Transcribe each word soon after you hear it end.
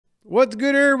What's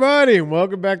good, everybody, and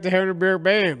welcome back to Having a Beer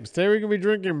Bams. Today we're going to be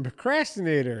drinking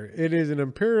Procrastinator. It is an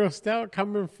Imperial Stout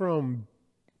coming from,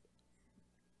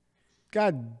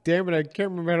 God damn it, I can't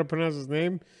remember how to pronounce his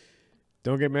name.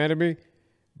 Don't get mad at me.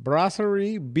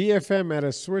 Brasserie BFM out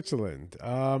of Switzerland.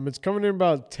 It's coming in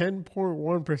about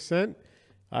 10.1%.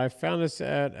 I found this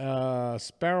at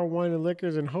Sparrow Wine and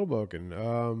Liquors in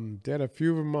Hoboken. They had a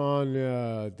few of them on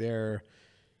their...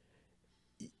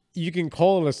 You can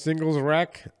call it a singles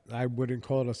rack. I wouldn't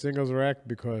call it a singles rack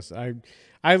because I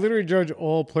literally judge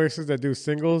all places that do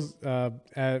singles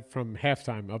from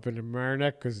halftime up in the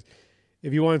Marinac. Because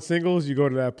if you want singles, you go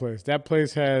to that place. That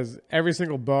place has every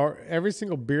single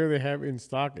beer they have in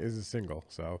stock is a single.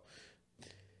 So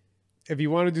if you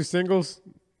want to do singles,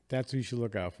 that's what you should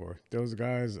look out for. Those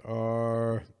guys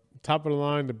are top of the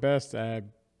line, the best,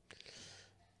 and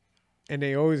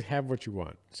they always have what you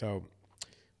want. So,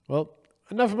 well.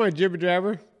 Enough of my jibber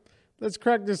jabber. Let's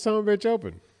crack this son of a bitch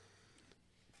open.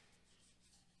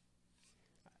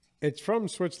 It's from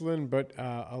Switzerland, but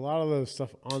a lot of the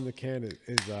stuff on the can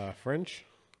is French.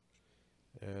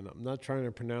 And I'm not trying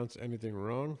to pronounce anything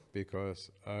wrong because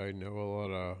I know a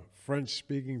lot of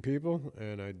French-speaking people,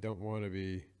 and I don't want to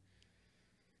be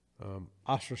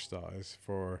ostracized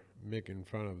for making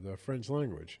fun of the French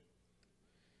language.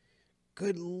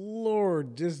 Good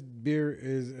Lord, this beer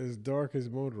is as dark as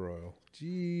motor oil.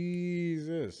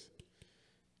 Jesus.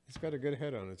 It's got a good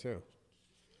head on it, too.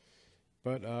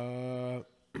 But,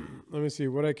 let me see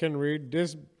what I can read.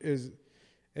 It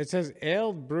says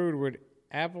ale brewed with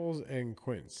apples and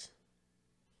quince.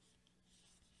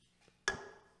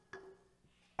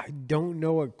 I don't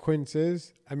know what quince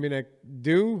is. I mean, I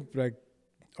do, but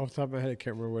off the top of my head, I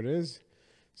can't remember what it is.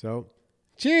 So,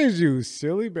 cheers, you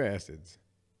silly bastards.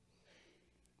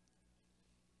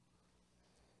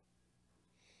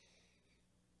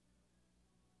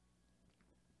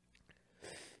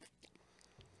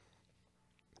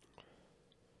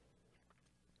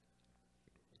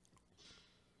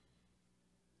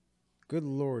 Good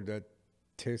Lord, that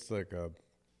tastes like a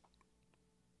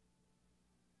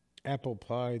apple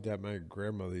pie that my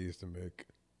grandmother used to make.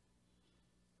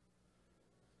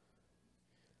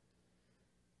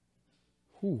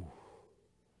 Whew.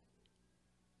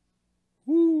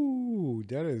 Whoo,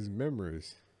 that is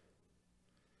memories.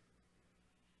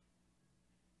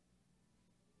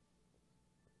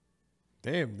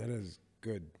 Damn, that is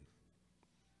good.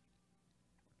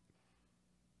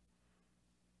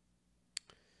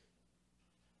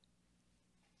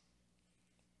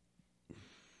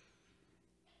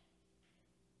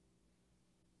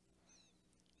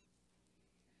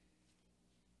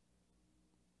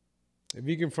 If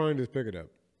you can find it, pick it up.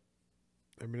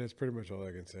 I mean, that's pretty much all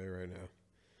I can say right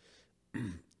now.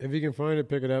 If you can find it,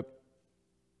 pick it up.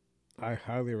 I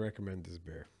highly recommend this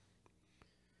beer.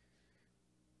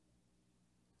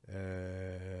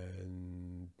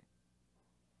 And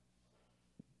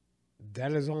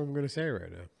that is all I'm going to say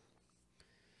right now.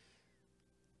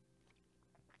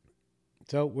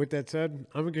 So, with that said,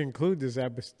 I'm going to conclude this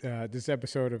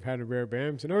episode of How to Bear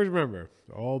Bams. And always remember,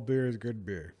 all beer is good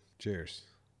beer. Cheers.